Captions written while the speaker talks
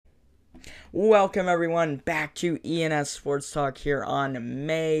Welcome everyone back to ENS Sports Talk here on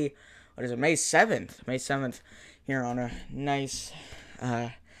May 7th? May 7th here on a nice,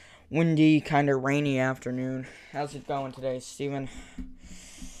 windy, kind of rainy afternoon. How's it going today, Steven?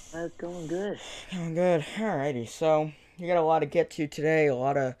 It's going good. Going good. Alrighty, so you got a lot to get to today, a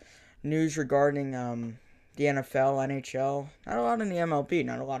lot of news regarding, the NFL, NHL, not a lot in the MLB,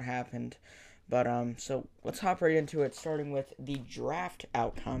 not a lot happened. But so let's hop right into it, starting with the draft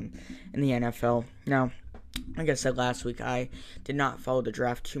outcome in the NFL. Now, like I said last week, I did not follow the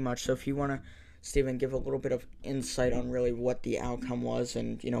draft too much. So if you want to, Steven, give a little bit of insight on really what the outcome was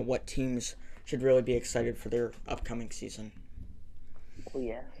and what teams should really be excited for their upcoming season. Well,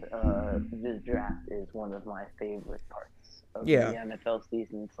 yes, this draft is one of my favorite parts of Yeah. the NFL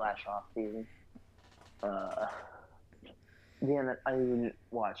season slash off season. Uh, I would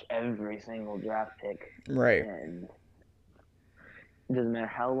watch every single draft pick, Right. and it doesn't matter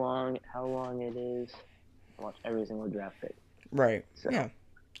how long it is. I watch every single draft pick. Right. So, Yeah.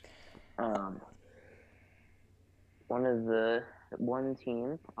 um, one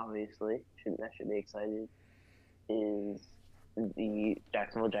team obviously should be excited is the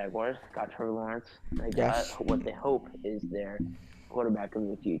Jacksonville Jaguars. Got Trevor Lawrence. They Yes. got what they hope is their quarterback of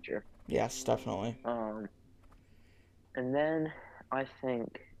the future. Yes. Definitely. Um, and then I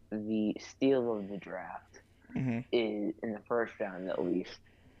think the steal of the draft Mhm. is in the first round at least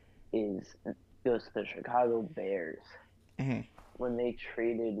is goes to the Chicago Bears Mhm. when they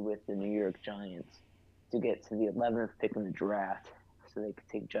traded with the New York Giants to get to the 11th pick in the draft so they could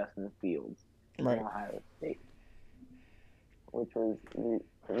take Justin Fields from Right. Ohio State, which was, in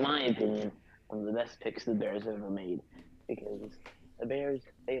my opinion, one of the best picks the Bears ever made. Because the Bears,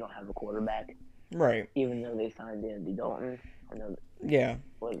 they don't have a quarterback, Right. even though they signed Andy Dalton. I know, Yeah.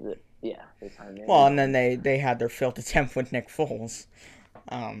 what is it? Yeah, they signed Andy Well, and then Dalton. they had their failed attempt with Nick Foles.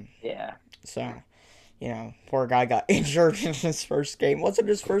 Um. Yeah, So poor guy got injured in his first game. Was it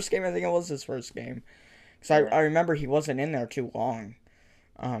his first game? I think it was his first game. Because I yeah. remember he wasn't in there too long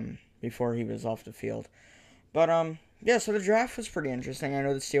before he was off the field. But, yeah, so the draft was pretty interesting. I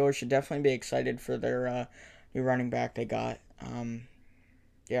know the Steelers should definitely be excited for their new running back they got.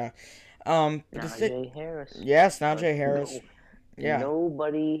 Yeah. But Najee Harris. yes, But Najee Harris. no, Yeah.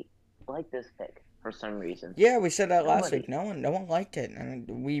 nobody liked this pick for some reason. Yeah, we said that last week. Nobody. No one liked it, and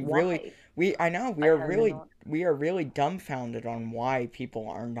Why? I know I have not. we are really dumbfounded on why people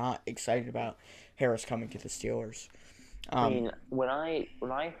are not excited about Harris coming to the Steelers. I Um, mean, when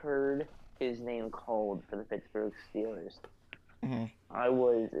I heard his name called for the Pittsburgh Steelers, mhm. I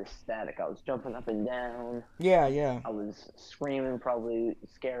was ecstatic. I was jumping up and down. Yeah, yeah, I was screaming, probably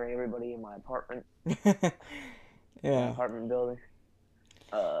scaring everybody in my yeah, apartment building.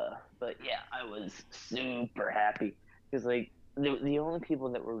 But yeah, I was super happy because the only people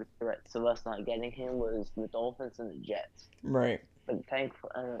that were threats of us not getting him was the Dolphins and the Jets. right, But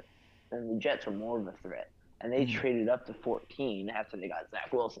and the Jets are more of a threat, and they mhm, traded up to 14 after they got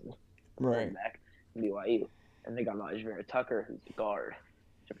Zach Wilson, the right, quarterback, from BYU, and they got Najee Tucker, who's the guard,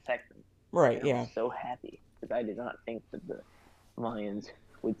 to protect them. right, And I was yeah, so happy because I did not think that the Lions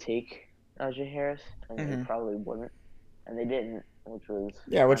would take Najee Harris, and they hmm, probably wouldn't, and they didn't, which was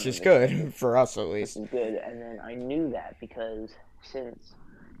yeah, which kind of is unexpected, good for us at which least. is good. And then I knew that because since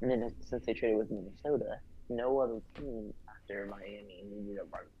they traded with Minnesota, no other team after Miami needed a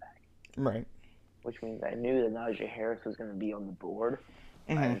running back, Right. which means I knew that Najee Harris was going to be on the board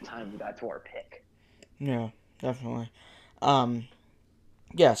by Hmm. the time we got to our pick. Yeah, definitely. Um,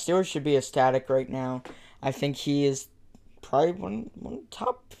 yeah, Steelers should be ecstatic right now. I think he is probably one of the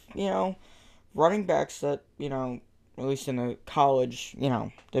top, running backs that, at least in the college,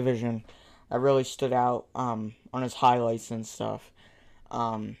 division, that really stood out on his highlights and stuff.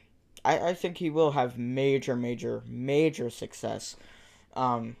 Um, I think he will have major, major, major success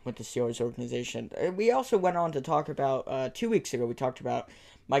with the Steelers organization. We also went on to talk about, 2 weeks ago, we talked about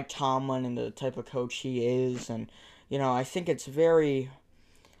Mike Tomlin and the type of coach he is. And, I think it's very,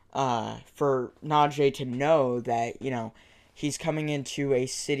 for Najee to know that, he's coming into a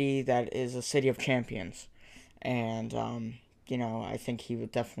city that is a city of champions. And, I think he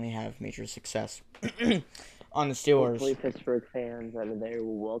would definitely have major success on the Steelers. Hopefully, Pittsburgh fans that are there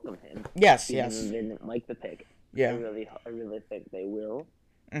will welcome him, Yes, even though yes. they didn't like the pick. Yeah. I really think they will.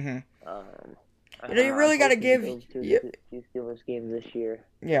 Mm-hmm. Um, You I'm really got to hoping to give, go to yeah, a few Steelers games this year.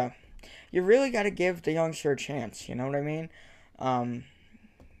 yeah, you really got to give the youngster a chance. You know what I mean? Um,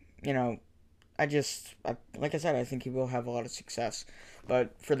 you know, like I said, I think he will have a lot of success.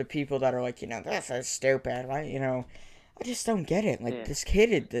 But for the people that are like, that's so stupid, I just don't get it. Like Yeah, this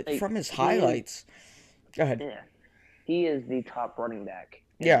kid, like from his he is. highlights. Go ahead. Yeah, he is the top running back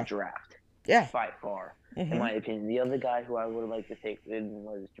in the Yeah. draft Yeah. by far, in Mhm. my opinion. The other guy who I would have liked to take in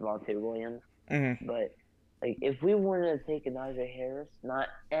was Javonte Williams, Mhm. but like if we wanted to take a Najee Harris, not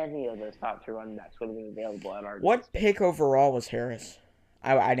any of those top 2 running backs would have been available at our next What pick. pick overall was Harris?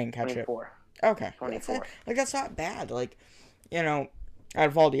 I didn't catch it. 24. Okay. That's it. 24. Like that's not bad. Like, you know, out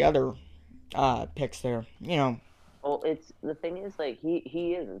of all the other picks there, Well, it's the thing is like he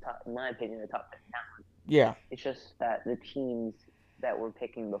is in my opinion, a top 10 talent. yeah. It's just that the teams that were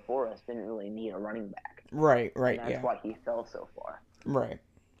picking before us didn't really need a running back, Right, and right, that's yeah. why he fell so far. Right.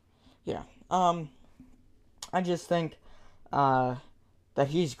 Yeah. I just think uh that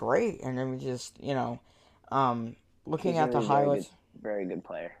he's great and then we just, looking He's at a the highlights. very good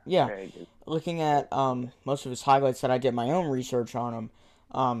player. Yeah, Very good. looking at most of his highlights that I did my own research on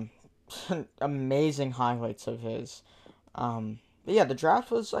him. Amazing highlights of his. But yeah, the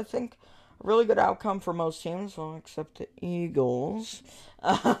draft was, I think, a really good outcome for most teams, well, except the Eagles.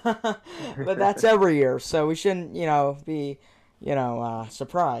 But that's every year, so we shouldn't, be,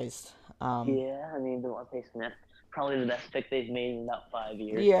 surprised. Yeah, I mean, Devontae Smith, probably the best pick they've made in about 5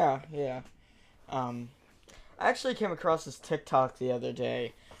 years. Yeah, yeah. Um, I actually came across this TikTok the other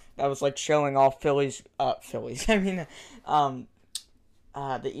day that was like showing all Phillies. I mean, um,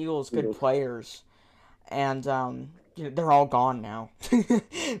 the Eagles' good Eagles. players, and they're all gone now.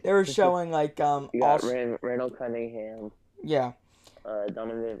 They were showing like You got Randall Cunningham, yeah,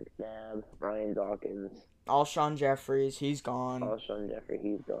 Donovan McNabb, Ryan Dawkins, Alshon Jeffries, he's gone. Alshon Jeffrey,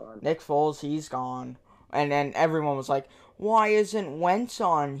 he's gone. Nick Foles, he's gone. And then everyone was like, "Why isn't Wentz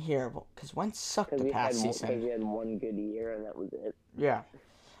on here?" Well, because Wentz sucked the past season. Because he had one good year and that was it. Yeah.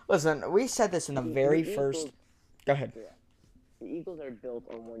 Listen, we said this in the very first. Go ahead. Yeah. The Eagles are built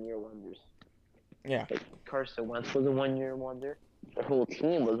on 1-year wonders. Yeah. Like Carson Wentz was a 1-year wonder. The whole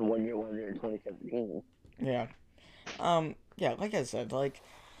team was a 1-year wonder in 2017. Yeah. Yeah, like I said, like,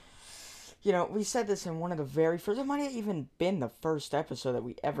 we said this in one of the very first, it might have even been the first episode that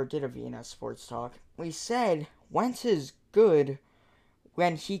we ever did of VNS Sports Talk. We said Wentz is good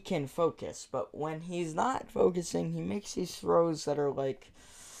when he can focus, but when he's not focusing, he makes these throws that are like,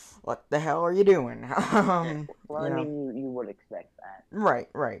 what the hell are you doing? Well, I mean, you would expect that. Right.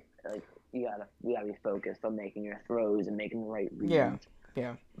 Like, you gotta be focused on making your throws and making the right reads.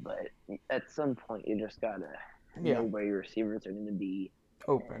 Yeah. But at some point, you just gotta know where your receivers are going to be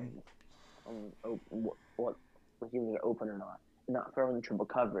open. What receivers are open or not. Not throwing triple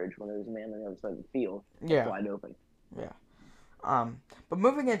coverage when there's a man on the other side of the field wide open. Yeah. But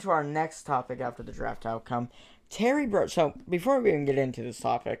moving into our next topic after the draft outcome, Terry Bradshaw. So before we even get into this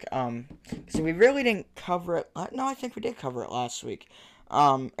topic, so we really didn't cover it. No, I think we did cover it last week.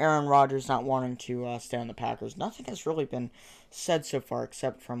 Aaron Rodgers not wanting to stay on the Packers. Nothing has really been said so far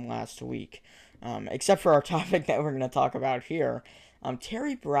except from last week. Except for our topic that we're going to talk about here.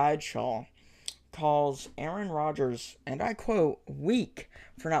 Terry Bradshaw calls Aaron Rodgers, and I quote, weak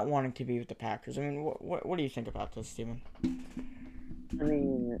for not wanting to be with the Packers. I mean, what do you think about this, Steven? I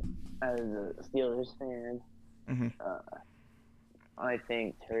mean, as a Steelers fan, I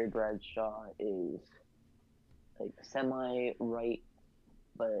think Terry Bradshaw is like semi-right,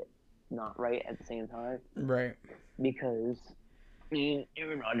 but not right at the same time. Right. Because I mean,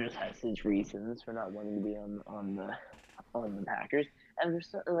 Aaron Rodgers has his reasons for not wanting to be on the Packers, and for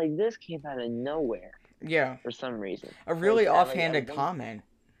some, like this came out of nowhere. Yeah. For some reason. A really offhanded comment.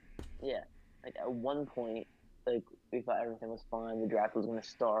 Yeah. Like at one point, like we thought everything was fine, the draft was going to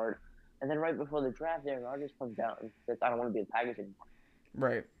start, and then right before the draft, Aaron Rodgers comes out and says, "I don't want to be the Packers anymore."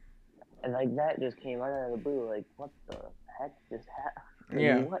 Right. And like that just came right out of the blue. Like, what the heck just happened?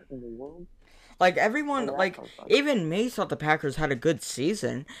 Yeah. What in the world? Like everyone, like even me thought the Packers had a good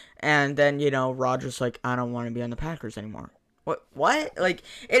season, and then Rodgers like, I don't want to be on the Packers anymore. What? Like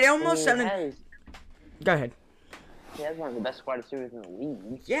it almost sounded. Go ahead. He has one of the best wide receivers in the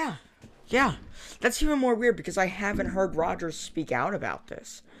league. Yeah. That's even more weird because I haven't heard Rodgers speak out about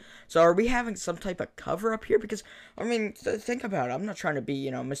this. So are we having some type of cover up here? Because I mean, think about it. I'm not trying to be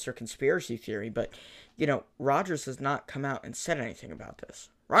Mr. Conspiracy Theory, but Rodgers has not come out and said anything about this.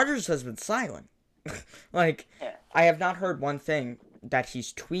 Rodgers has been silent. Like, I have not heard one thing that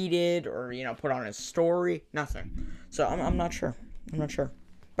he's tweeted or, put on his story. Nothing. So I'm not sure.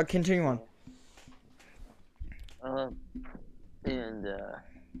 But continue on.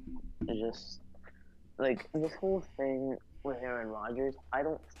 Just, like, this whole thing with Aaron Rodgers, I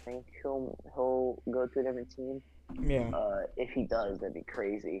don't think he'll go to a different team. Yeah. If he does, that'd be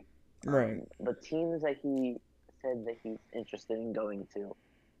crazy. Right. But teams that he said that he's interested in going to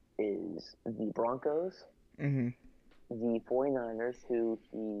is the Broncos, the 49ers,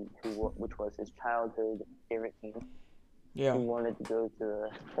 which was his childhood favorite team, Yeah. He wanted to go to the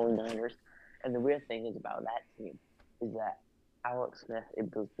 49ers. And the weird thing is about that team is that Alex Smith,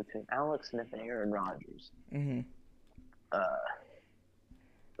 it was between Alex Smith and Aaron Rodgers. Mhm. Uh,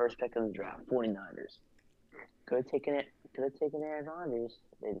 First pick of the draft, 49ers. Could have taken Aaron Rodgers.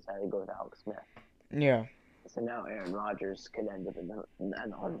 They decided to go with Alex Smith. Yeah. So now Aaron Rodgers could end up in the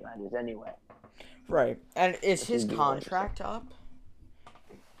 49ers anyway. Right. And is Which his would be contract up?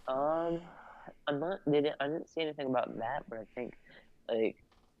 I didn't see anything about that, but I think like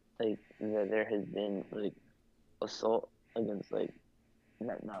that there has been like assault against like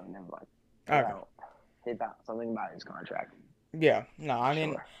no, never mind. Okay. About something about his contract. Yeah. No, I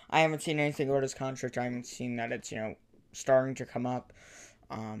mean, Sure. I haven't seen anything about his contract. I haven't seen that it's, starting to come up.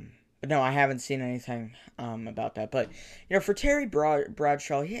 But no, I haven't seen anything about that. But, for Terry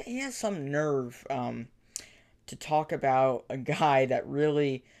Bradshaw, he has some nerve to talk about a guy that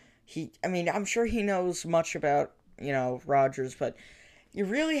really, I'm sure he knows much about, Rodgers, but you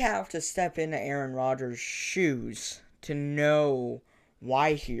really have to step into Aaron Rodgers' shoes to know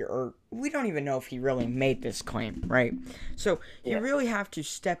why or we don't even know if he really made this claim, right? So you really have to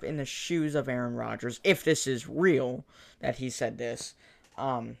step in the shoes of Aaron Rodgers if this is real that he said this,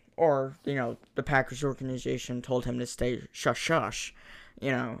 or the Packers organization told him to stay shush,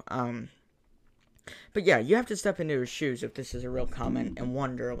 But yeah, you have to step into his shoes if this is a real comment and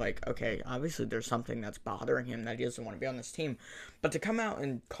wonder, like, okay, obviously there's something that's bothering him that he doesn't want to be on this team. But to come out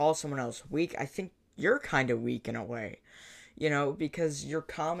and call someone else weak, I think you're kind of weak in a way, because you're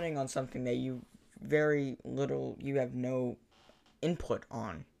commenting on something that you have no input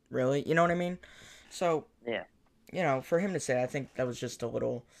on, really. You know what I mean? So, for him to say, I think that was just a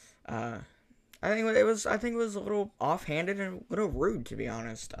little, I think it was a little offhanded and a little rude, to be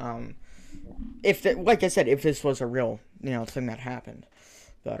honest. Like I said, if this was a real, thing that happened,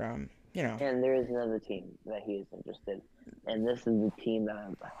 but And there is another team that he is interested, and this is the team that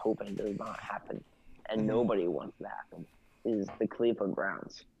I'm hoping does not happen, and nobody wants to happen. Is the Cleveland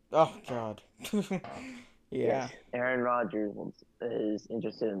Browns. Oh God. Yeah. Yes, Aaron Rodgers is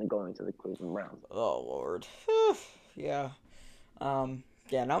interested in going to the Cleveland Browns. Oh Lord. Yeah.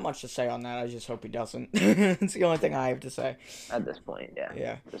 Yeah, not much to say on that. I just hope he doesn't. It's the only thing I have to say. At this point, yeah.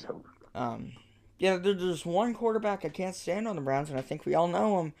 Yeah. Just hope. Yeah, there's one quarterback I can't stand on the Browns, and I think we all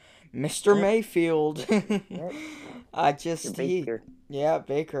know him, Mr. Mayfield. Baker.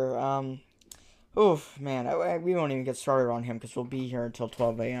 Baker. Oof, man, we won't even get started on him because we'll be here until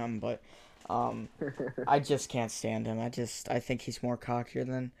 12 a.m. But, I just can't stand him. I think he's more cockier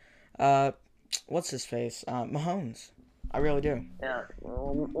than, what's his face? Mahomes. I really do. Yeah,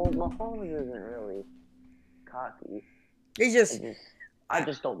 well, Mahomes isn't really cocky. I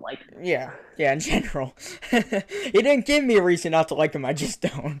just don't like him. Yeah, in general. He didn't give me a reason not to like him, I just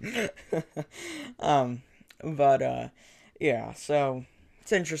don't. Yeah, so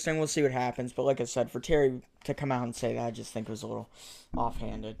it's interesting. We'll see what happens. But like I said, for Terry to come out and say that, I just think it was a little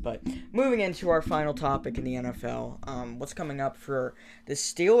offhanded. But moving into our final topic in the NFL, what's coming up for the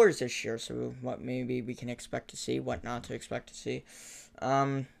Steelers this year? So what maybe we can expect to see, what not to expect to see.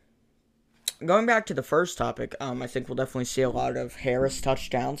 Going back to the first topic, I think we'll definitely see a lot of Harris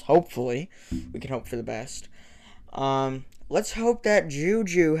touchdowns. Hopefully, we can hope for the best. Let's hope that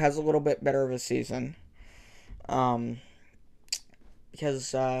Juju has a little bit better of a season.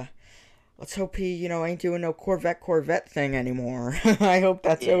 Because let's hope he, ain't doing no Corvette thing anymore. I hope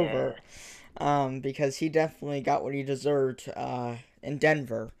that's over. Because he definitely got what he deserved in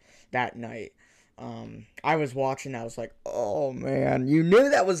Denver that night. I was watching, I was like, oh man, you knew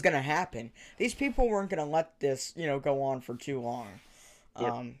that was going to happen. These people weren't going to let this, go on for too long.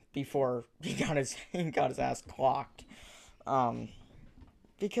 Before he got his ass clocked.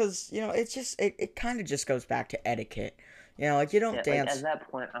 Because, it's just, it kind of just goes back to etiquette. You don't dance. Like, at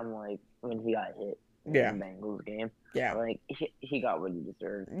that point, I'm like, when he got hit in the Bengals game, like, he got what he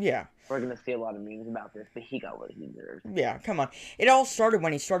deserved. Yeah. We're going to see a lot of memes about this, but he got what he deserved. Yeah, come on. It all started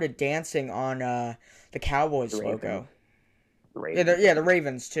when he started dancing on the Cowboys logo. The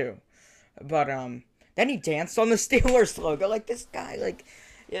Ravens, too. But, then he danced on the Steelers logo. Like, this guy, like,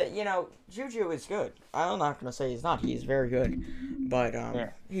 Juju is good. I'm not going to say he's not. He's very good. But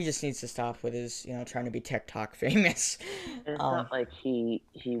he just needs to stop with his, trying to be TikTok famous. And it's not like he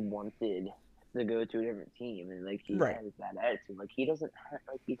wanted to go to a different team and, like, he has that attitude. Like, he doesn't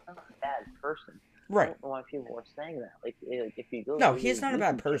he's not a bad person. Right. I don't know why people are saying that. Like if you go... No, he's not a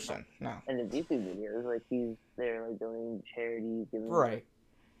bad person. No. And the YouTube videos, like, he's there, like, doing charities.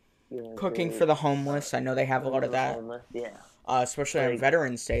 Cooking for the homeless. I know they have a lot of that. Yeah. Especially on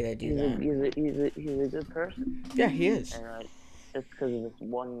Veterans Day, they do that. He's a good person. Yeah, he is. And just because of this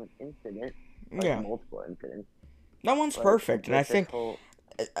one incident, multiple incidents, no one's Like, perfect, and I think difficult.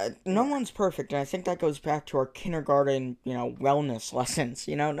 no Yeah. one's perfect, and I think that goes back to our kindergarten, wellness lessons.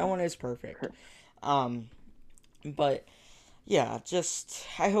 No one is perfect. Um, but yeah, just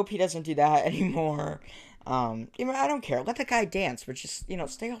I hope he doesn't do that anymore. I don't care. Let the guy dance, but just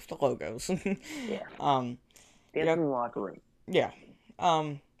stay off the logos. Yeah. um, you Dance know, in the locker room. yeah.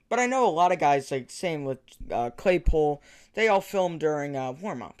 But I know a lot of guys like same with Claypool. They all film during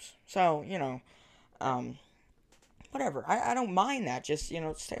warm ups, so um, whatever. I don't mind that. Just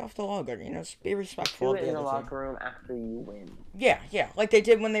stay off the logo. Just be respectful Do of it the in the other team. locker room after you win. Yeah, yeah, like they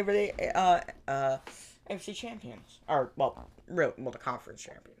did when they were the AFC champions, or well, the conference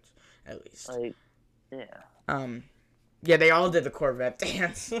champions at least. Like, yeah. Um, yeah, they all did the Corvette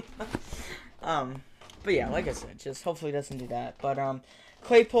dance. um, but yeah, like I said, just hopefully he doesn't do that. But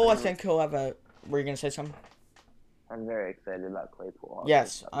Claypool, I think he'll have a. Were you gonna say something? I'm very excited about Claypool. I'll say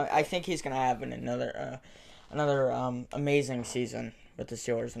Yes, something I quick. think he's gonna have another amazing season with the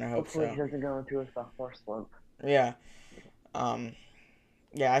Steelers, and I hope Hopefully so. he doesn't go into a sophomore slump. Yeah. Um.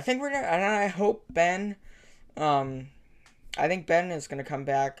 Yeah, I think we're gonna. And I hope Ben. Um. I think Ben is gonna come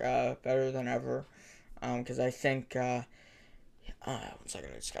back better than ever. Because I think. 1 second,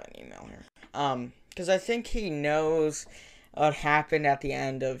 I just got an email here. Because I think he knows what happened at the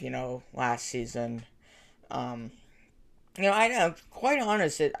end of last season. Um. I know, quite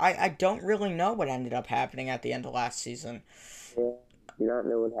honest, I don't really know what ended up happening at the end of last season. Yeah. Do not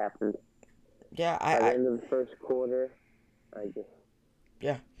know what happened. Yeah, By the end of the first quarter, I just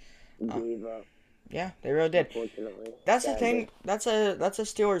yeah, gave up, yeah, they really did. unfortunately. That's the Sadly. thing. That's a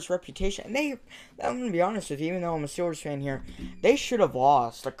Steelers reputation. And I'm gonna be honest with you, even though I'm a Steelers fan here, they should have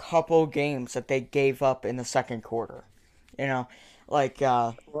lost a couple games that they gave up in the second quarter. You know, like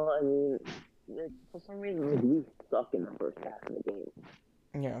Well, I mean, for some reason, like, we suck in the first half of the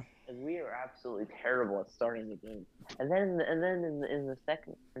game. yeah, Like, we are absolutely terrible at starting the game, and then in the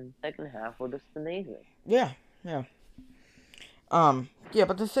second half, we're just amazing. yeah, yeah. Yeah,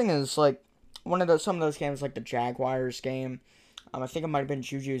 but the thing is, like, some of those games, like the Jaguars game, I think it might have been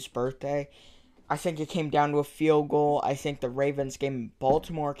Juju's birthday. I think it came down to a field goal. I think the Ravens game in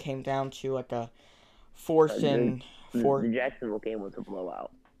Baltimore came down to like a fourth The, and the four. Jacksonville game was a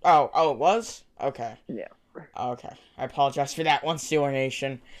blowout. Oh, it was okay. Yeah. Okay, I apologize for that one, Steeler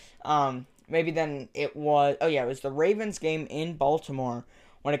Nation. Maybe then it was. Oh yeah, it was the Ravens game in Baltimore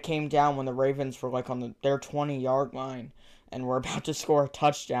when it came down when the Ravens were like on their 20-yard line and were about to score a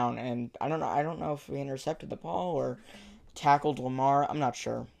touchdown. And I don't know. I don't know if we intercepted the ball or tackled Lamar. I'm not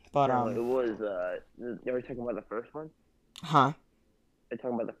sure. But No, it was. They were talking about the first one. huh? They're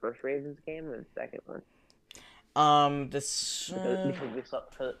talking about the first Ravens game or the second one This.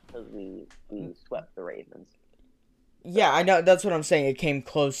 because we swept the Ravens. Yeah, I know. That's what I'm saying. It came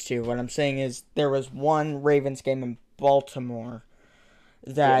close to. What I'm saying is there was one Ravens game in Baltimore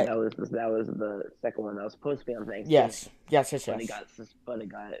Yeah, that. that was the second one that was supposed to be on Thanksgiving, Yes, yes, yes, but it yes. got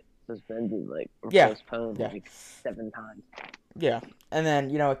suspended or Yeah, postponed yeah, like 7 times. yeah. And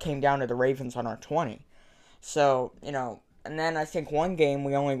then it came down to the Ravens on our 20. So and then I think one game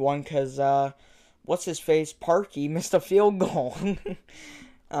we only won because what's his face Parkey missed a field goal.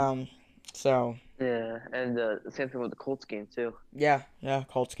 um, so Yeah, and the same thing with the Colts game too. yeah, yeah,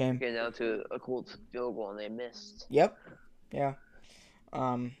 Colts game. Getting down to a Colts field goal and they missed. Yep, yeah.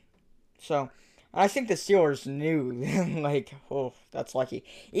 Um, so I think the Steelers knew, like, oh, that's lucky.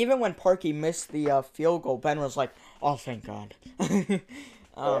 Even when Parkey missed the field goal, Ben was like, "Oh, thank God,"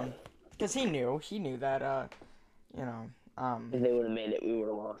 Yeah, because he knew that, you know, if they would have made it, we would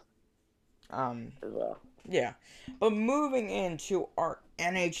have lost um, as well. yeah. But moving into our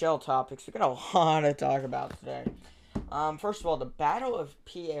NHL topics, we got a lot to talk about today. First of all, the Battle of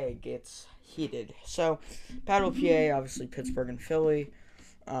PA gets heated. So, Battle of PA, obviously Pittsburgh and Philly.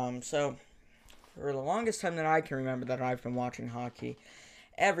 So for the longest time that I can remember that I've been watching hockey,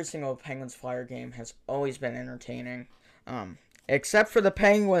 every single Penguins Flyer game has always been entertaining. Except for the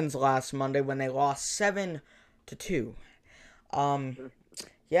Penguins last Monday when they lost 7-2. Um,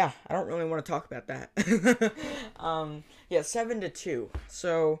 yeah, I don't really want to talk about that. Yeah, 7-2.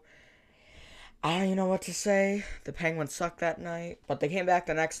 So I don't even know what to say. The Penguins sucked that night, but they came back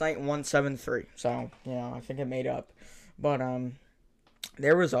the next night and won 7-3. So I think it made up. But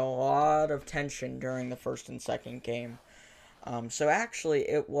there was a lot of tension during the first and second game. So actually,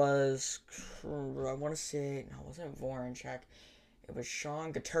 it was, I want to say, no, it wasn't Voronchak. It was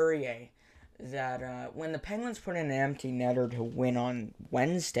Sean Couturier that when the Penguins put in an empty netter to win on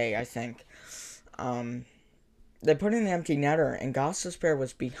Wednesday, I think, they put in an empty netter, and Gostisbehere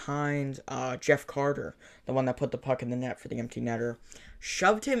was behind Jeff Carter, the one that put the puck in the net for the empty netter.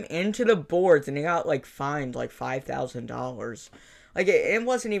 shoved him into the boards, and he got, like, fined, like, $5,000. Like, it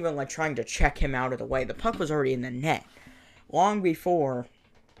wasn't even, like, trying to check him out of the way. The puck was already in the net long before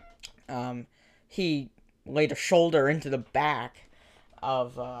he laid a shoulder into the back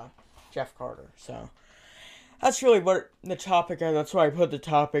of Jeff Carter. So that's really what the topic is. That's why I put the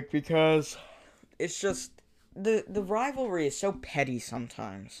topic, because it's just the rivalry is so petty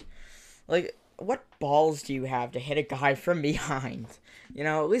sometimes. Like, what balls do you have to hit a guy from behind? You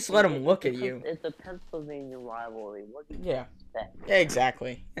know, at least let him look at you. It's a Pennsylvania rivalry. What do you expect? Yeah,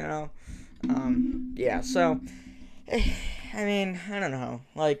 exactly. You know, yeah. So, I mean, I don't know.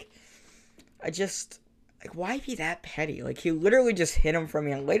 Like, why be that petty? Like, he literally just hit him from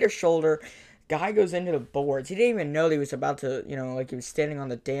behind, laid his shoulder. Guy goes into the boards. He didn't even know that he was about to, you know, like he was standing on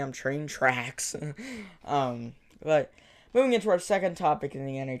the damn train tracks. But moving into our second topic in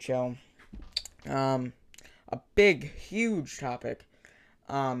the NHL, a big, huge topic.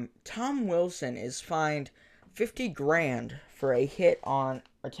 Tom Wilson is fined $50,000 for a hit on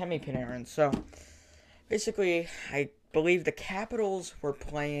Artemi Panarin. So basically, I believe the Capitals were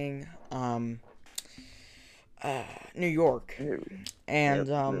playing New York, and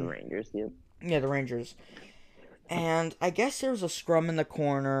the Rangers. Yep. Yeah, the Rangers. And I guess there was a scrum in the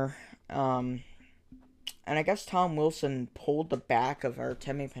corner. And I guess Tom Wilson pulled the back of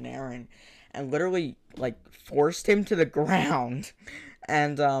Artemi Panarin and literally, like, forced him to the ground.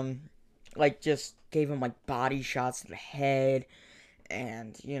 And, like, just gave him, like, body shots to the head.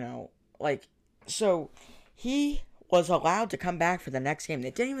 And, you know, like, so he was allowed to come back for the next game. They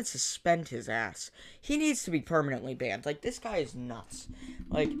didn't even suspend his ass. He needs to be permanently banned. Like, this guy is nuts.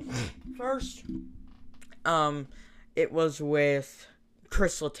 Like, first, it was with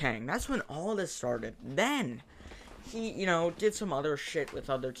Chris Letang. That's when all this started. Then, he, you know, did some other shit with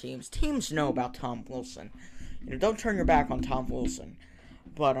other teams. Teams know about Tom Wilson. You know, don't turn your back on Tom Wilson.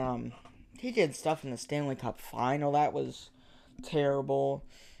 But, he did stuff in the Stanley Cup final that was terrible.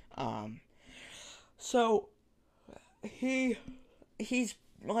 So he's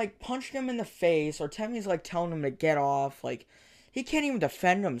like punched him in the face, or Temmy's like telling him to get off. Like, he can't even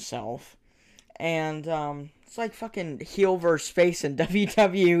defend himself. And it's like fucking heel versus face in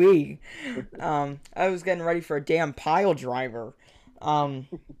WWE. I was getting ready for a damn pile driver.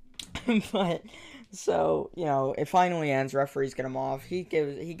 But so, you know, it finally ends. Referees get him off. He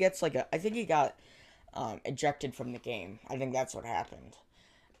gets like I think he got ejected from the game. I think that's what happened.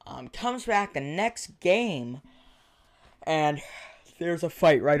 Comes back the next game, and there's a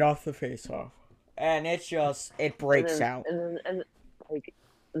fight right off the face-off. And it breaks out. And like,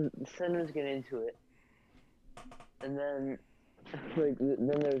 the Senators get into it. And then, like,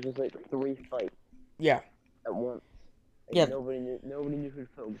 then there's just, like, 3 fights. Yeah. At once. Like, Yeah. Nobody knew who to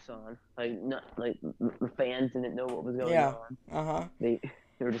focus on. Like, the fans didn't know what was going on. Uh-huh. They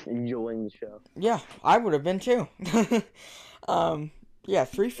were just enjoying the show. Yeah, I would have been too. Yeah,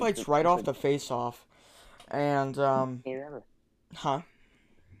 3 fights right off the face-off. And, Game ever. Huh?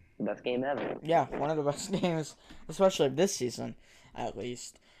 The best game ever. Yeah, one of the best games, especially this season, at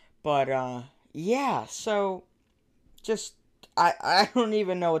least. But, yeah, so, just, I don't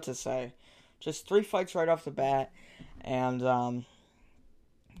even know what to say. Just 3 fights right off the bat, and,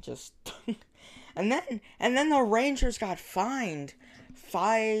 just, and then the Rangers got fined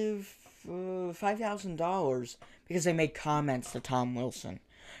 $5,000 because they made comments to Tom Wilson.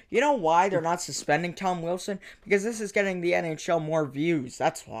 You know why they're not suspending Tom Wilson? Because this is getting the NHL more views.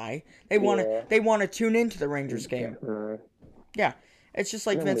 That's why they want to tune into the Rangers game. Yeah, it's just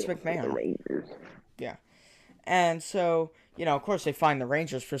like Vince McMahon. The Rangers. Yeah, and so, you know, of course they fined the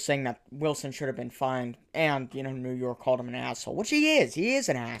Rangers for saying that Wilson should have been fined, and, you know, New York called him an asshole, which he is. He is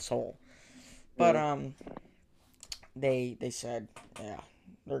an asshole. But they said, yeah,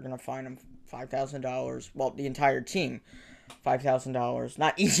 they're gonna fine him $5,000. Well, the entire team, $5,000.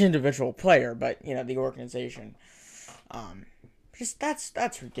 Not each individual player, but, you know, the organization. Just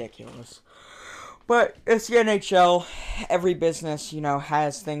that's ridiculous. But it's the NHL. Every business, you know,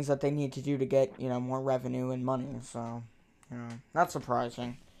 has things that they need to do to get, you know, more revenue and money. So, you know, not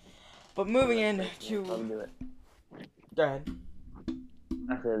surprising. But moving into... Go ahead.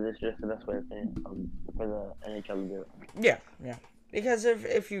 I said this is just the best way to finish for the NHL to do it. Yeah. Because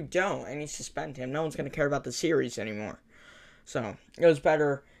if you don't and you suspend him, no one's going to care about the series anymore. So, it was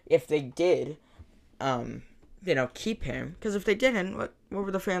better if they did, you know, keep him. Because if they didn't, what were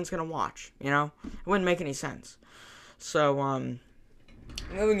the fans going to watch? You know? It wouldn't make any sense. So,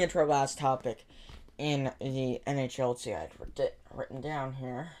 moving into our last topic in the NHL. Let's see, I had written down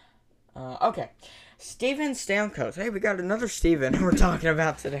here. Okay. Steven Stamkos. Hey, we got another Steven we're talking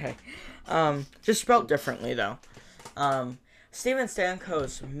about today. Just spelled differently, though. Steven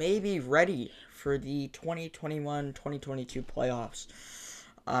Stamkos may be ready for the 2021-2022 playoffs.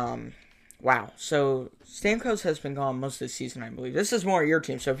 Wow. So Stamkos has been gone most of the season, I believe. This is more your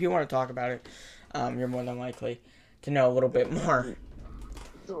team, so if you want to talk about it, you're more than likely to know a little bit more.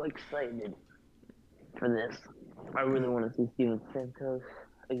 So excited for this. I really want to see Steven Stamkos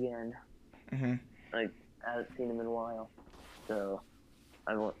again. Mm-hmm. Like, I haven't seen him in a while. So,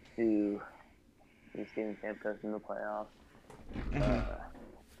 I want to see Steven Stamkos in the playoffs.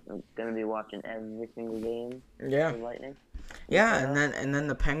 I'm gonna be watching every single game Yeah. for Lightning. Yeah, and then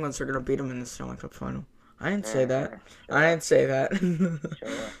the Penguins are gonna beat them in the Stanley Cup final. I didn't say that. Sure. I didn't say that.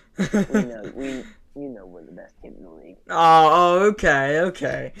 Sure. We know we're the best team in the league. Oh,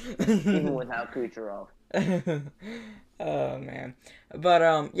 okay. Even without Kucherov. Oh man,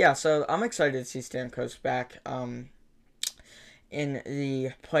 but yeah. So I'm excited to see Stamkos back in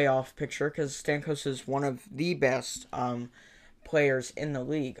the playoff picture because Stamkos is one of the best players in the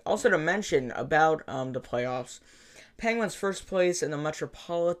league. Also to mention about the playoffs. Penguins first place in the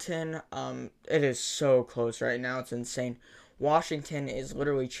Metropolitan. It is so close right now. It's insane. Washington is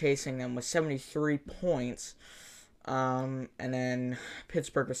literally chasing them with 73 points. And then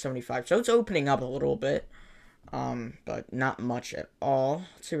Pittsburgh with 75. So it's opening up a little bit. But not much at all.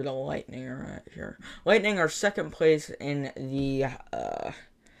 Let's see where the Lightning are at here. Lightning are second place in the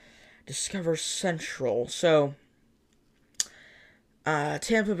Discover Central. So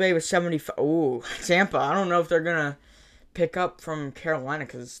Tampa Bay with 75. Ooh, Tampa. I don't know if they're going to pick up from Carolina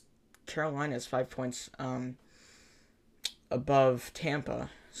because Carolina is 5 points above Tampa.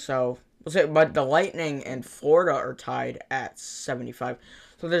 So, but the Lightning and Florida are tied at 75.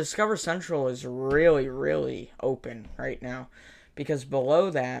 So the Discover Central is really, really open right now because below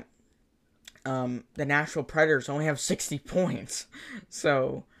that, the Nashville Predators only have 60 points.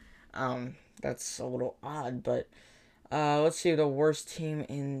 So, that's a little odd, but let's see the worst team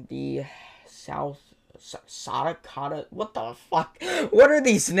in the South. Sadakata? What the fuck? What are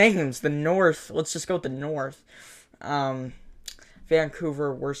these names? The North. Let's just go with the North.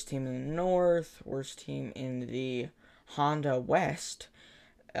 Vancouver, worst team in the North. Worst team in the Honda West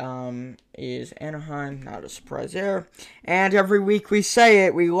is Anaheim. Not a surprise there. And every week we say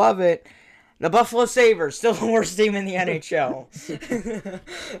it. We love it. The Buffalo Sabres, still the worst team in the NHL.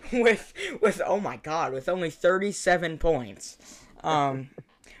 with oh my god, with only 37 points.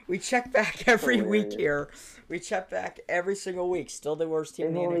 We check back every week here. We check back every single week. Still the worst team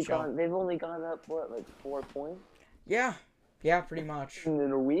in the NHL. They've only gone up, what, like 4 points? Yeah, pretty much.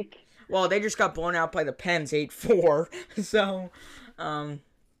 In a week? Well, they just got blown out by the Pens 8-4. So,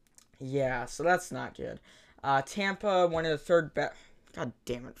 yeah, so that's not good. Tampa, one of the third best. God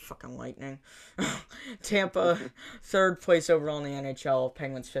damn it, fucking Lightning. Tampa, third place overall in the NHL.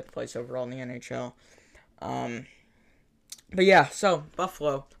 Penguins, fifth place overall in the NHL. But yeah, so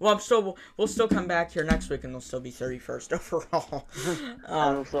Buffalo. Well, we'll still come back here next week, and they'll still be 31st overall.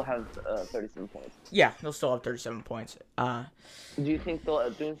 And they'll still have 37 points. Yeah, they'll still have 37 points. Do you think they'll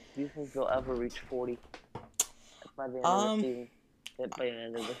ever reach 40 by the end of the season? By the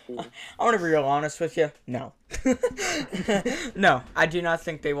end of the season. I want to be real honest with you. No, no, I do not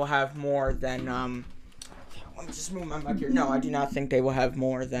think they will have more than. Let me just move my mic here. No, I do not think they will have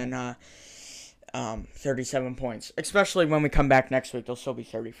more than 37 points. Especially when we come back next week, they'll still be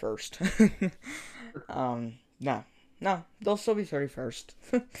 31st. No, they'll still be 31st.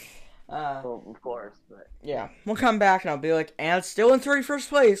 Well, of course, but yeah, we'll come back and I'll be like, and it's still in 31st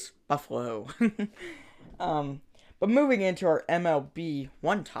place, Buffalo. But moving into our MLB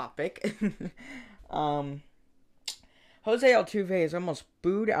one topic, Jose Altuve is almost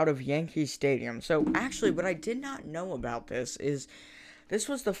booed out of Yankee Stadium. So actually, what I did not know about this is this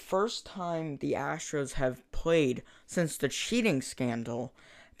was the first time the Astros have played since the cheating scandal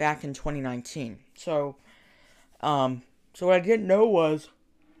back in 2019. So what I didn't know was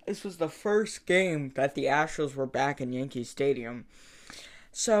this was the first game that the Astros were back in Yankee Stadium.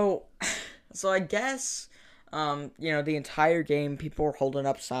 So I guess, the entire game, people were holding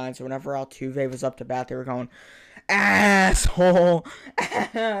up signs. So whenever Altuve was up to bat, they were going, asshole.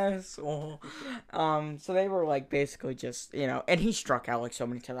 So they were, like, basically just, and he struck out, like, so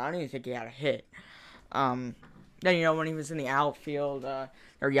many times. I don't even think he had a hit. Then, when he was in the outfield,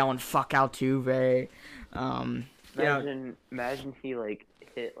 they're yelling, fuck Altuve. Imagine he, like,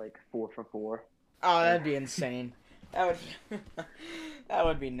 hit, like, 4 for 4. Oh, that'd be insane. That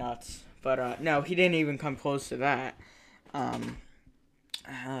would be nuts. But, no, he didn't even come close to that. But,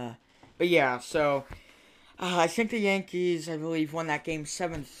 yeah, so I think the Yankees, I believe, won that game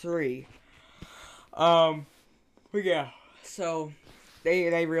 7-3. But, yeah, so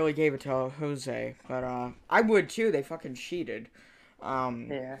they really gave it to Jose, but I would too. They fucking cheated. Um,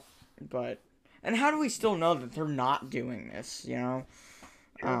 Yeah. but and how do we still know that they're not doing this? True.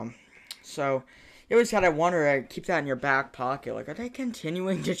 So you always gotta wonder. Keep that in your back pocket. Like, are they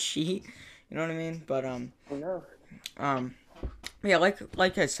continuing to cheat? You know what I mean? But Who knows? um, yeah.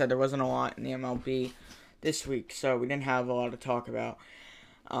 Like I said, there wasn't a lot in the MLB this week, so we didn't have a lot to talk about.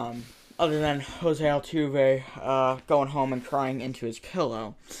 Um, other than Jose Altuve going home and crying into his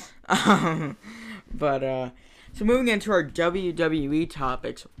pillow. But so moving into our WWE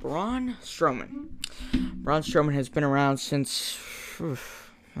topics, Braun Strowman. Braun Strowman has been around since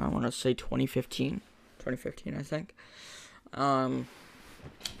I want to say 2015. 2015, I think.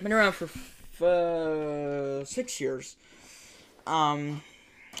 Been around for 6 years.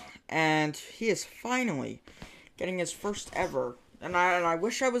 And he is finally getting his first ever, and I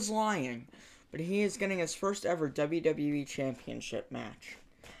wish I was lying, but he is getting his first ever WWE Championship match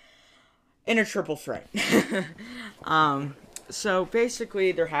in a triple threat. So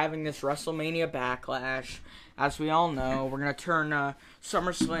basically, they're having this WrestleMania Backlash. As we all know, we're gonna turn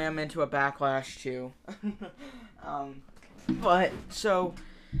SummerSlam into a Backlash too. But so,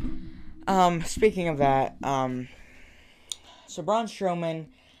 speaking of that, so Braun Strowman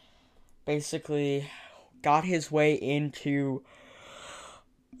basically got his way into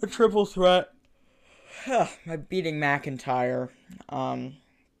a triple threat by beating McIntyre.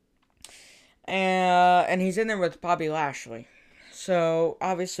 And he's in there with Bobby Lashley. So,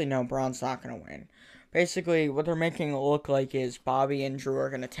 obviously, no, Braun's not going to win. Basically, what they're making it look like is Bobby and Drew are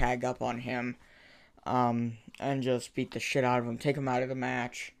going to tag up on him and just beat the shit out of him, take him out of the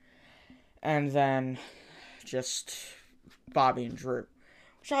match, and then just Bobby and Drew.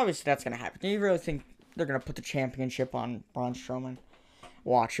 Which, obviously, that's going to happen. Do you really think they're going to put the championship on Braun Strowman?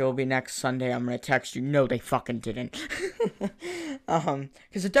 Watch, it'll be next Sunday. I'm going to text you. No, they fucking didn't. Because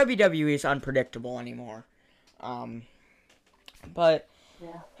the WWE is unpredictable anymore. But,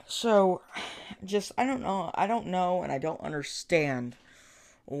 Yeah. so, just, I don't know, and I don't understand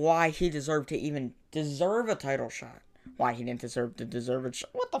why he deserved to even deserve a title shot. Why he didn't deserve to deserve it.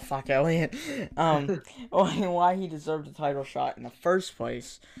 What the fuck, Elliot? Why he deserved a title shot in the first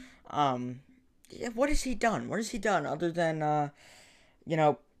place. What has he done? What has he done other than,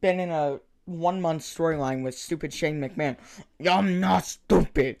 been in a 1 month storyline with stupid Shane McMahon? I'm not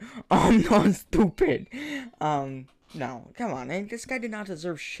stupid. I'm not stupid. No, come on. This guy did not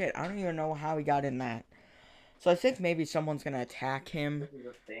deserve shit. I don't even know how he got in that. So I think maybe someone's gonna attack him. This is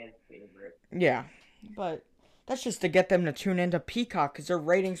a fan favorite. Yeah, but that's just to get them to tune into Peacock because their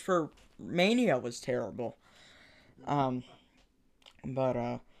ratings for Mania was terrible. But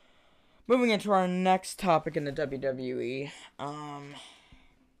moving into our next topic in the WWE.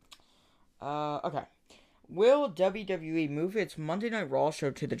 Okay. Will WWE move its Monday Night Raw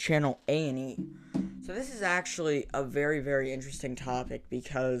show to the channel A&E? So this is actually a very, very interesting topic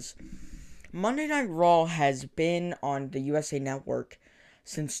because Monday Night Raw has been on the USA Network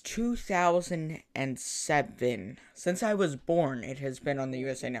since 2007. Since I was born, it has been on the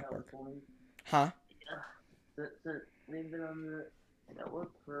USA Network. Huh? Yeah. They've been on the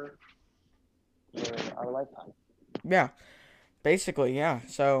network for our lifetime. Yeah. Basically, yeah.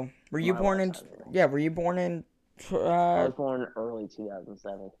 So, were you born in... Yeah, were you born in... I was born early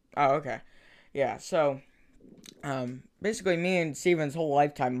 2007. Oh, okay. Yeah, so... basically, me and Steven's whole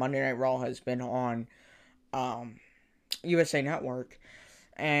lifetime, Monday Night Raw has been on... USA Network.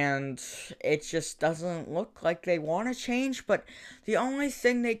 And it just doesn't look like they want to change, but the only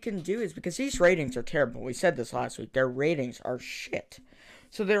thing they can do is... Because these ratings are terrible. We said this last week. Their ratings are shit.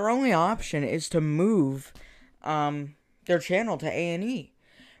 So, their only option is to move... their channel to A&E.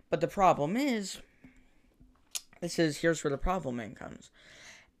 But the problem is, here's where the problem in comes.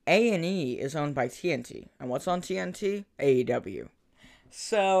 A&E is owned by TNT. And what's on TNT? AEW.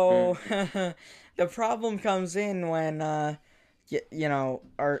 So, the problem comes in when, or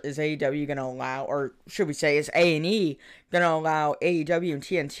is AEW going to allow, or should we say, is A&E going to allow AEW and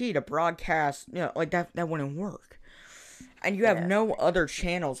TNT to broadcast, like that wouldn't work. And you have no other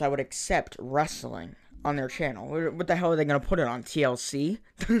channels that would accept wrestling on their channel. What the hell are they going to put it on? TLC?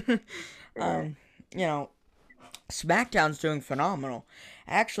 SmackDown's doing phenomenal.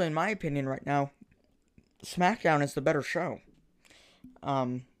 Actually, in my opinion right now, SmackDown is the better show.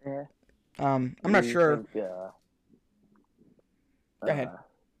 I'm not sure. Think, Go ahead.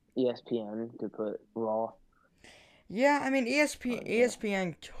 ESPN could put Raw. Yeah, I mean,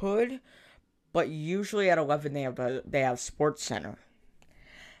 ESPN could, but usually at 11 they have SportsCenter.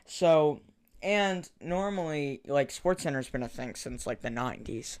 So... And normally, like, SportsCenter's been a thing since, like, the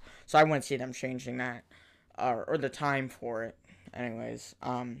 90s. So I wouldn't see them changing that, or the time for it. anyways,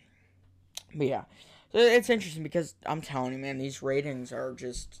 but yeah, it's interesting because I'm telling you, man, these ratings are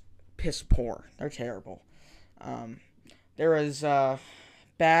just piss poor. They're terrible. They're as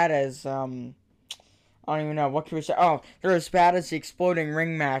bad as I don't even know what can we say. Oh, they're as bad as the exploding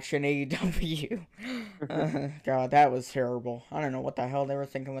ring match in AEW. God, that was terrible. I don't know what the hell they were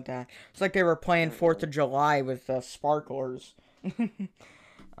thinking with that. It's like they were playing 4th of July with sparklers.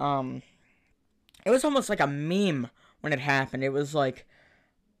 um, it was almost like a meme when it happened. It was like,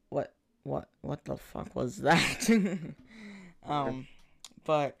 what the fuck was that?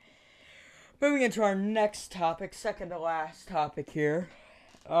 But moving into our next topic, second to last topic here,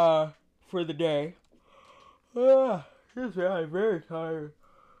 for the day. I'm very tired.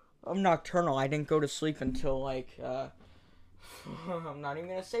 I'm nocturnal. I didn't go to sleep until like, I'm not even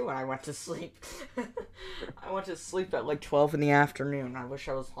gonna say when I went to sleep. I went to sleep at like 12 in the afternoon. I wish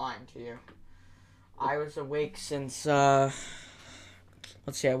I was lying to you. I was awake since, let's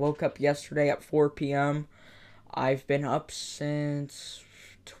see, I woke up yesterday at 4 p.m. I've been up since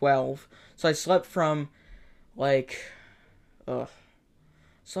 12. So I slept from, like, I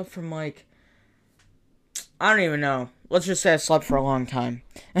don't even know. Let's just say I slept for a long time.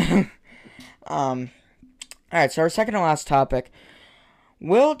 Alright, so our second to last topic.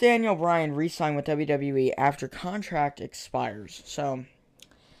 Will Daniel Bryan re-sign with WWE after contract expires? So,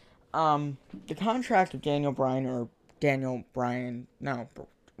 the contract of Daniel Bryan, or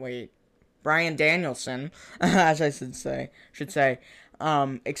Bryan Danielson, as I should say,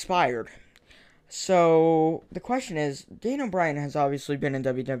 expired. So, the question is, Daniel Bryan has obviously been in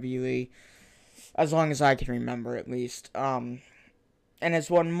WWE as long as I can remember, at least. And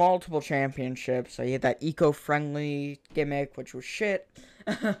has won multiple championships. He had that eco-friendly gimmick, which was shit.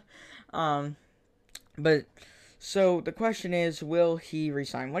 But, so the question is, will he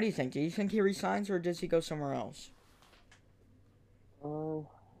resign? What do you think? Do you think he resigns, or does he go somewhere else? I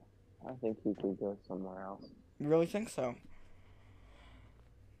think he could go somewhere else. You really think so?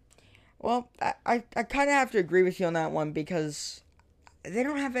 Well, I kind of have to agree with you on that one, because they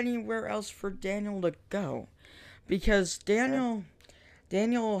don't have anywhere else for Daniel to go. Because Daniel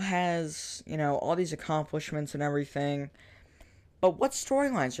has, all these accomplishments and everything. But what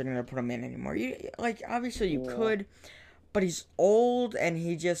storylines are going to put him in anymore? Obviously you could, but he's old, and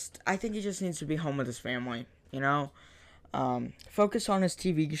I think he just needs to be home with his family, Focus on his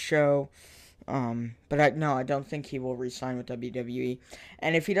TV show. But I don't think he will re-sign with WWE.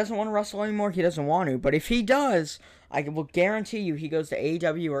 And if he doesn't want to wrestle anymore, he doesn't want to. But if he does, I will guarantee you he goes to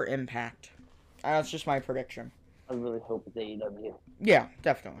AEW or Impact. That's just my prediction. I really hope it's AEW. Yeah,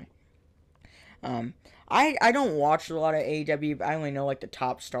 definitely. I don't watch a lot of AEW. I only know like the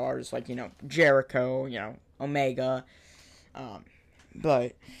top stars, like Jericho, Omega.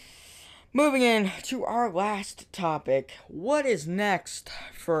 But moving in to our last topic, what is next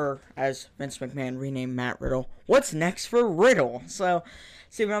for, as Vince McMahon renamed Matt Riddle, what's next for Riddle? So,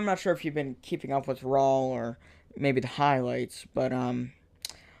 Steven, I'm not sure if you've been keeping up with Raw or maybe the highlights, but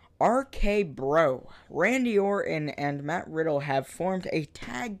RK Bro, Randy Orton, and Matt Riddle have formed a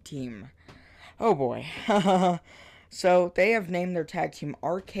tag team. Oh boy. So they have named their tag team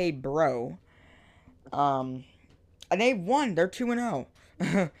RK Bro. And they won. They're 2-0.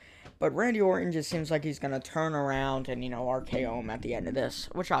 But Randy Orton just seems like he's going to turn around and, RKO him at the end of this.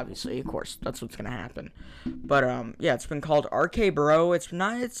 Which obviously, of course, that's what's going to happen. But, yeah, it's been called RK Bro. It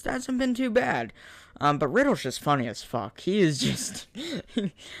hasn't been too bad. But Riddle's just funny as fuck. He is just...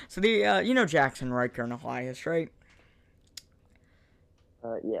 So Jackson Riker and Elias, right?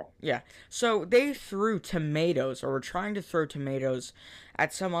 Yeah. Yeah. So they threw tomatoes, or were trying to throw tomatoes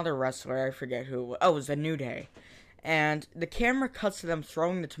at some other wrestler. I forget who. Oh, it was a New Day. And the camera cuts to them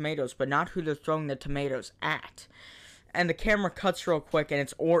throwing the tomatoes, but not who they're throwing the tomatoes at. And the camera cuts real quick, and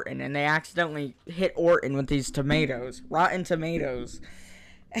it's Orton, and they accidentally hit Orton with these tomatoes. Rotten tomatoes.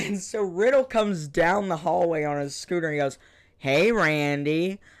 And so Riddle comes down the hallway on his scooter, and he goes, "Hey,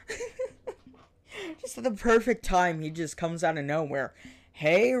 Randy." Just at the perfect time, he just comes out of nowhere.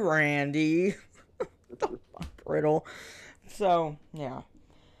 "Hey, Randy." What the fuck, Riddle? So, yeah.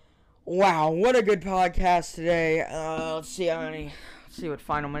 Wow, what a good podcast today. Let's see what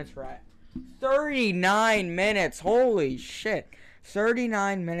final minutes we're at. 39 minutes. Holy shit.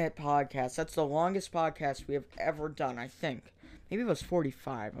 39-minute podcast. That's the longest podcast we have ever done, I think. Maybe it was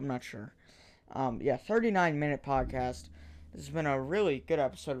 45. I'm not sure. 39-minute podcast. This has been a really good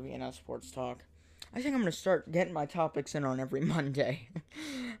episode of ENS Sports Talk. I think I'm going to start getting my topics in on every Monday.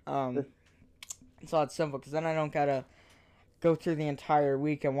 It's a lot simple, because then I don't got to go through the entire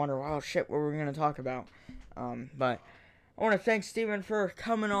week and wonder, oh shit, what we're going to talk about. But I want to thank Steven for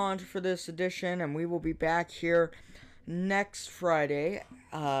coming on for this edition, and we will be back here next Friday,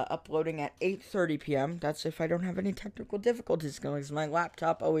 uploading at 8:30 p.m. That's if I don't have any technical difficulties going, because my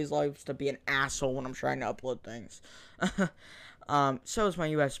laptop always likes to be an asshole when I'm trying to upload things. So is my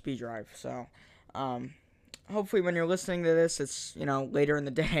USB drive. So, hopefully when you're listening to this, it's, later in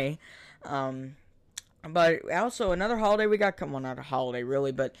the day. But also another holiday we got, well, not a holiday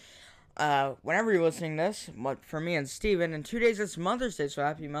really, but whenever you're listening to this, for me and Steven, in 2 days it's Mother's Day, so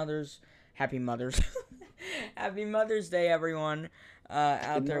happy Mother's, happy Mother's Day, everyone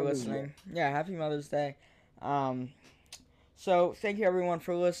out there listening. Yeah, happy Mother's Day. So thank you everyone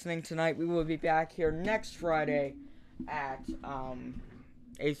for listening tonight. We will be back here next Friday at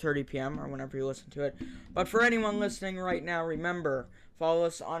 8:30 p.m. or whenever you listen to it. But for anyone listening right now, remember, follow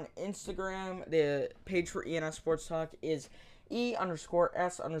us on Instagram. The page for ENS Sports Talk is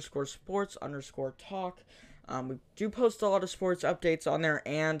E_S_sports_talk. We do post a lot of sports updates on there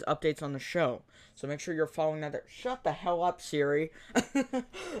and updates on the show. So make sure you're following that there. Shut the hell up, Siri. I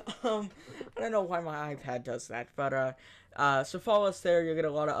don't know why my iPad does that. But so follow us there. You'll get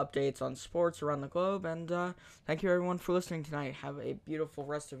a lot of updates on sports around the globe. And thank you everyone for listening tonight. Have a beautiful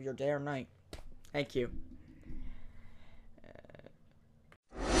rest of your day or night. Thank you.